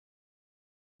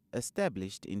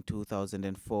Established in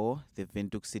 2004, the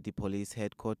Windhoek City Police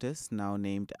Headquarters, now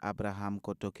named Abraham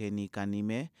Kotokeni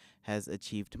Kanime, has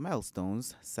achieved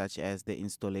milestones such as the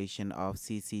installation of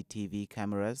CCTV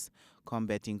cameras,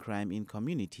 combating crime in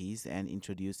communities, and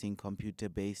introducing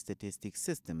computer-based statistics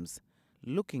systems.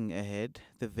 Looking ahead,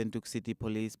 the Windhoek City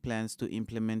Police plans to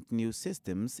implement new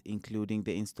systems, including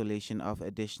the installation of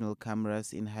additional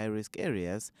cameras in high-risk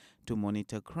areas to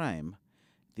monitor crime.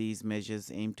 These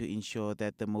measures aim to ensure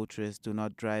that the motorists do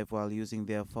not drive while using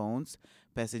their phones,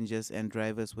 passengers and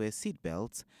drivers wear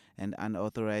seatbelts, and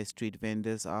unauthorized street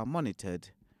vendors are monitored.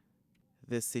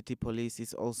 The City Police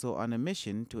is also on a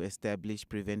mission to establish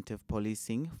preventive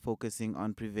policing, focusing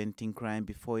on preventing crime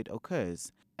before it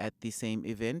occurs. At the same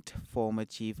event, former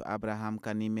Chief Abraham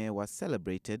Kanime was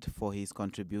celebrated for his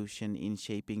contribution in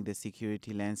shaping the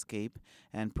security landscape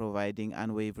and providing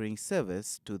unwavering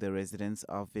service to the residents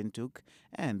of Windhoek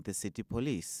and the City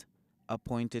Police.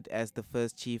 Appointed as the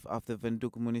first chief of the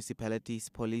Windhoek Municipality's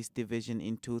Police Division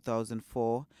in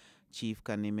 2004, Chief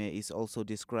Kanime is also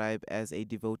described as a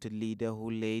devoted leader who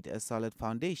laid a solid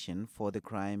foundation for the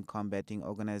crime-combating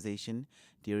organization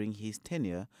during his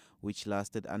tenure, which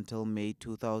lasted until May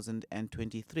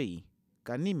 2023.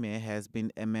 Kanime has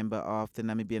been a member of the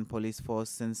Namibian Police Force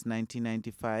since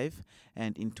 1995,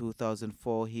 and in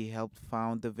 2004 he helped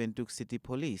found the Windhoek City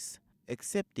Police.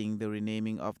 Accepting the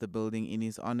renaming of the building in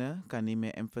his honor,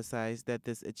 Kanime emphasized that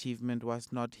this achievement was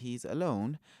not his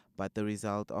alone, but the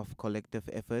result of collective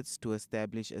efforts to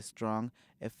establish a strong,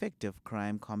 effective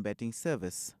crime-combating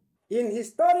service. In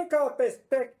historical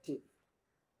perspective,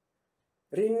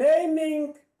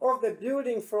 renaming of the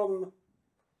building from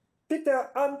Peter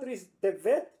Andries De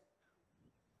Wet,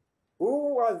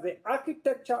 who was the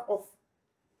architecture of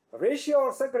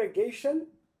racial segregation,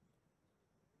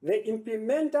 the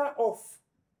implementer of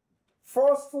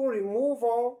forceful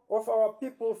removal of our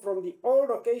people from the old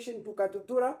location to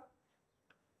Katutura,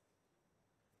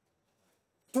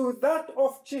 to that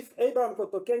of Chief Abraham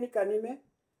Kotokeni Kanime,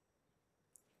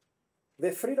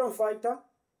 the freedom fighter,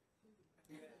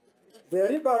 the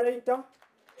liberator,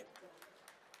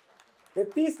 the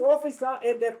peace officer,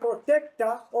 and the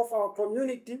protector of our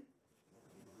community,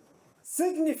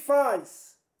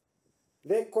 signifies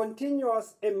the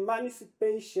continuous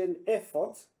emancipation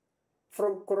efforts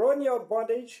from colonial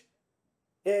bondage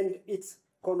and its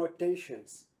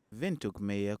connotations. Windhoek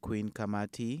Mayor Queen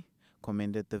Kamati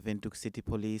commended the Windhoek City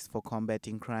Police for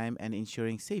combating crime and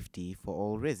ensuring safety for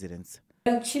all residents.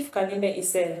 Chief Kanime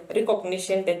is a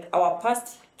recognition that our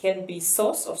past can be a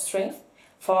source of strength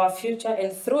for our future,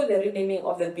 and through the renaming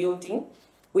of the building,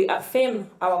 we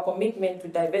affirm our commitment to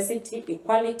diversity,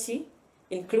 equality,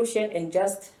 inclusion, and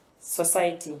just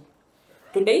society.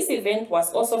 Today's event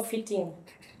was also fitting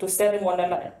to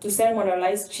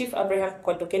ceremonialize Chief Abraham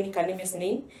Kotokeni Kanime's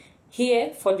name here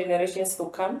for generations to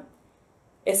come,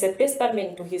 as a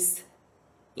testament to his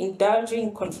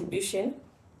indulging contribution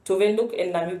to Windhoek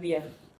and Namibia.